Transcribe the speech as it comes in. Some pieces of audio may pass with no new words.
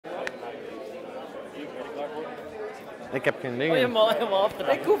Ik heb geen dingen. Helemaal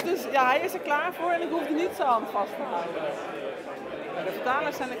afgedaan. Ik hoef dus, ja, hij is er klaar voor en ik hoef niet zijn hand vast te houden. De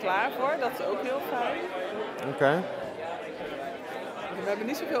vertalers zijn er klaar voor, dat is ook heel fijn. Oké. We hebben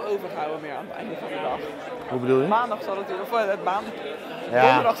niet zoveel overgehouden meer aan het einde van de dag. Hoe bedoel je? Maandag zat het hier, of Ja.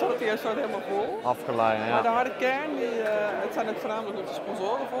 donderdag zat het hier zo helemaal vol. Afgeleiden, Maar de ja. harde kern, het zijn ook voornamelijk nog de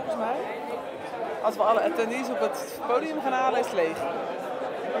sponsoren volgens mij. Als we alle attendees op het podium gaan halen, is het leeg.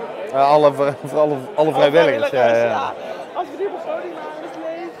 Alle vrijwilligers, ja. Als we die op het podium halen, is het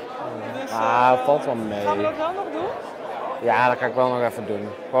leeg. Dus, Valt wel mee. gaan we dat wel nog doen? Ja, dat kan ik wel nog even doen.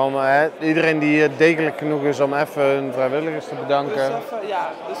 Gewoon iedereen die degelijk genoeg is om even hun vrijwilligers te bedanken. Dus,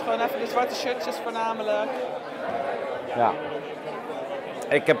 dus gewoon even de zwarte shirtjes voornamelijk. Ja.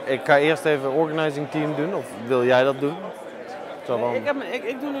 Ik ga eerst even organizing team doen, of wil jij dat doen?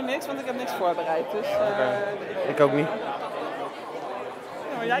 Ik doe nu niks, want ik heb niks voorbereid. Dus, ik ook niet. Ja,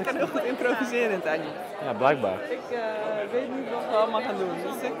 maar jij kan heel goed improviseren, Tanja. Ja, blijkbaar. Ik weet niet wat we allemaal gaan doen.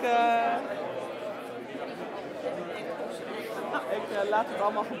 Dus ik laat het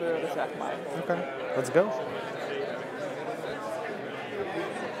allemaal gebeuren, zeg maar. Oké, let's go.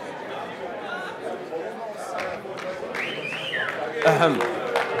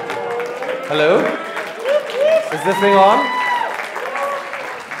 Hello? Is this thing on?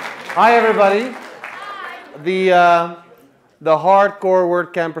 Hi everybody. The hardcore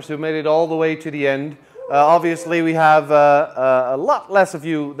word campers who made it all the way to the end. Obviously we have a lot less of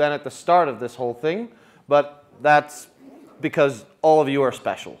you than at the start of this whole thing, but that's because all of you are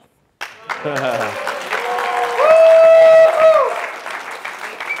special.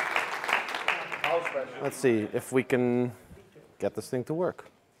 Let's see if we can get this thing to work.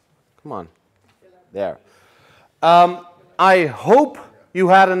 Come on. There. I hope you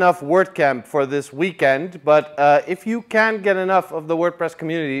had enough WordCamp for this weekend, but if you can't get enough of the WordPress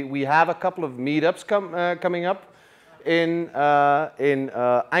community, we have a couple of meetups coming up in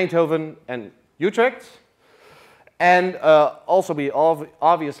Eindhoven and Utrecht. And also we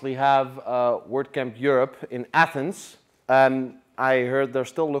obviously have WordCamp Europe in Athens. I heard they're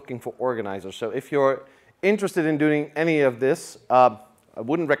still looking for organizers. So if you're interested in doing any of this, I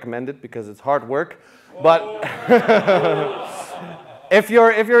wouldn't recommend it because it's hard work. But if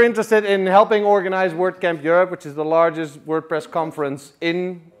you're interested in helping organize WordCamp Europe, which is the largest WordPress conference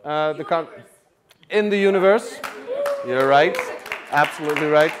in the universe, you're right, absolutely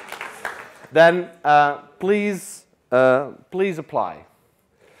right. Then please apply.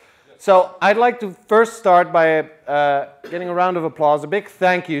 So I'd like to first start by getting a round of applause. A big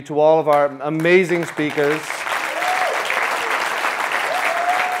thank you to all of our amazing speakers.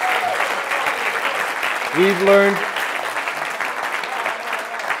 We've learned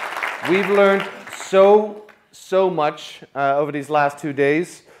so much over these last 2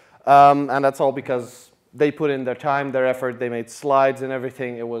 days, and that's all because they put in their time, their effort. They made slides and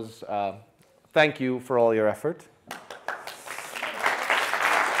everything. It was thank you for all your effort.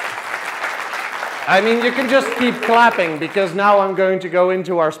 I mean, you can just keep clapping because now I'm going to go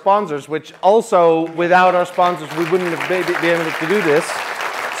into our sponsors, which also, without our sponsors, we wouldn't have been able to do this.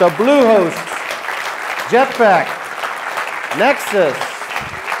 So Bluehost, Jetpack, Nexus,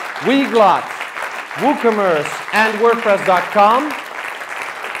 Weglot, WooCommerce, and WordPress.com.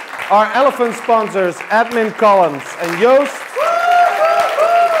 Our elephant sponsors, Admin Columns and Yoast.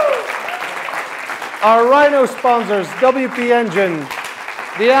 Our Rhino sponsors, WP Engine,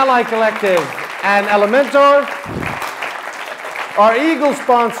 the Ally Collective, and Elementor. Our Eagle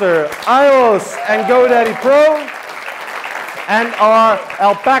sponsor, iOS and GoDaddy Pro. And our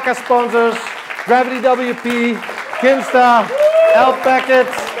Alpaca sponsors, Gravity WP, Kinsta, Alpacket,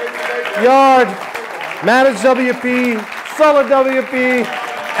 Yard, Manage WP, Solid WP,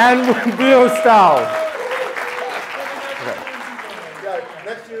 and Blue Style. Yeah,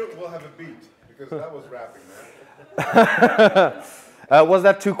 next year we'll have a beat, because that was rapping, man. Was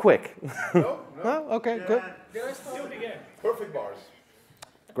that too quick? No. Oh, okay, good. Do it again. Perfect bars.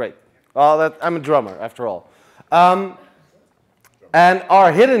 Great. Well, I'm a drummer, after all. And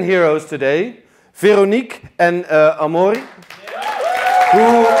our hidden heroes today, Veronique and Amori,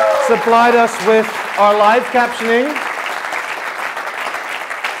 who supplied us with our live captioning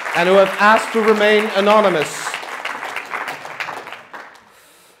and who have asked to remain anonymous.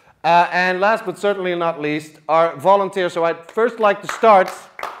 And last but certainly not least, our volunteers. So I'd first like to start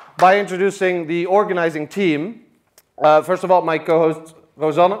by introducing the organizing team. First of all, my co-host,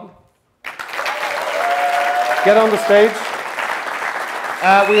 Rosanne. Get on the stage.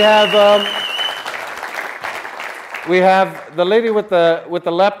 We have the lady with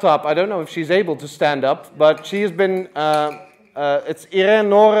the laptop. I don't know if she's able to stand up, but she has been. It's Irene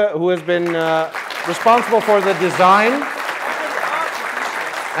Nore who has been responsible for the design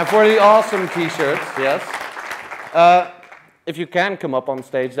and for the awesome t-shirts, yes. If you can come up on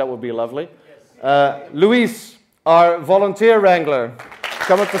stage, that would be lovely. Luis, our volunteer wrangler,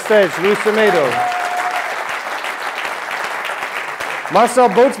 come up the stage. Luis Semedo. Marcel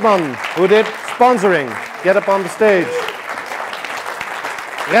Bootsman, who did sponsoring, get up on the stage.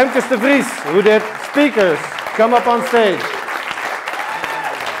 Remkes de Vries, who did speakers, come up on stage.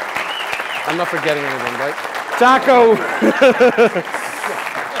 I'm not forgetting anyone, right? Taco.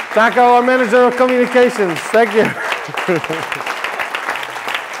 Taco, our manager of communications. Thank you.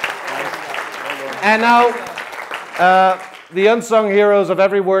 And now, the unsung heroes of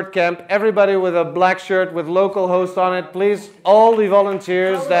every WordCamp, everybody with a black shirt with local host on it, please, all the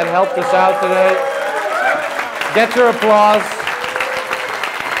volunteers that helped us out today, get your applause.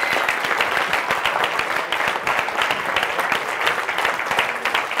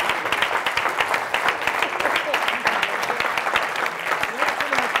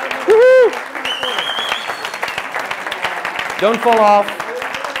 Don't fall off.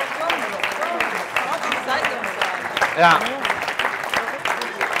 Yeah.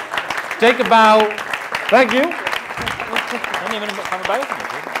 Take a bow. Thank you.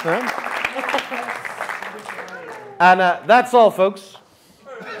 And that's all, folks.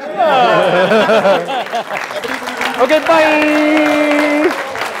 Okay, bye.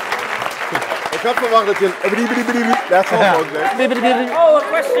 Ik had verwacht dat je... That's all, folks. Oh, a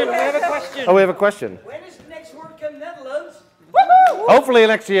question. We have a question. Oh, we have a question. When is the next WordCamp Netherlands? Hopefully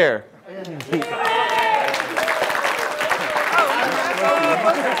next year.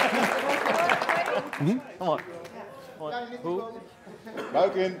 Kom maar. Hoe?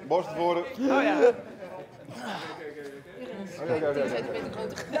 Buik in, borst naar voren. Oh ja.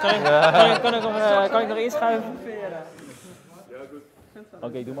 Kan ik nog inschuiven?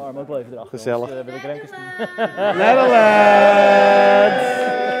 Oké, doe mijn arm ook wel even erachter. Gezellig. Wil ik Remkes doen. Netherlands!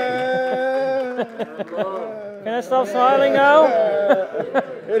 Can I stop smiling now?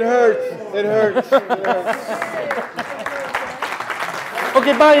 It hurts. It hurts.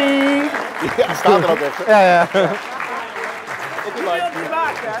 Oké, bye! Ja, staat er ook echt. Ja, ja.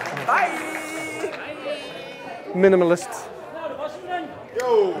 Bye! Minimalist.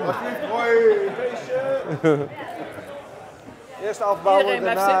 Yo, alsjeblieft, mooi feestje. Eerst afbouwen, Iedereen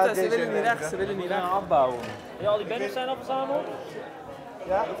blijft daarna zitten, ze willen niet weg, ze willen niet weg. Afbouwen. Ja, al die banners zijn al verzameld.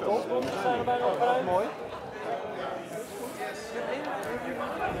 Ja, top. Sponsors zijn er bijna opgeruimd. Mooi.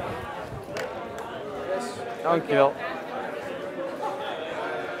 Dankjewel.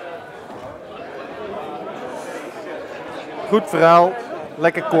 Goed verhaal.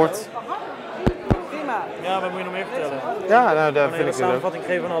 Lekker kort. Prima. Ja, maar moet je nog meer vertellen? Ja, nou, daar Een vind hele ik het ook. samenvatting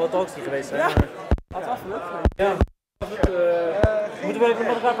geven van alle talks die geweest zijn. Ja. Maar- Wat afgelukt. Moeten we even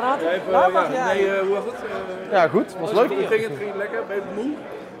met elkaar praten? Hoe was het? Ja, goed. Was leuk. Ging het lekker? Ben je moe?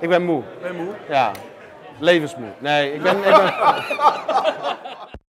 Ik ben moe. Ben je moe? Ja. Levensmoe. Nee, ik ben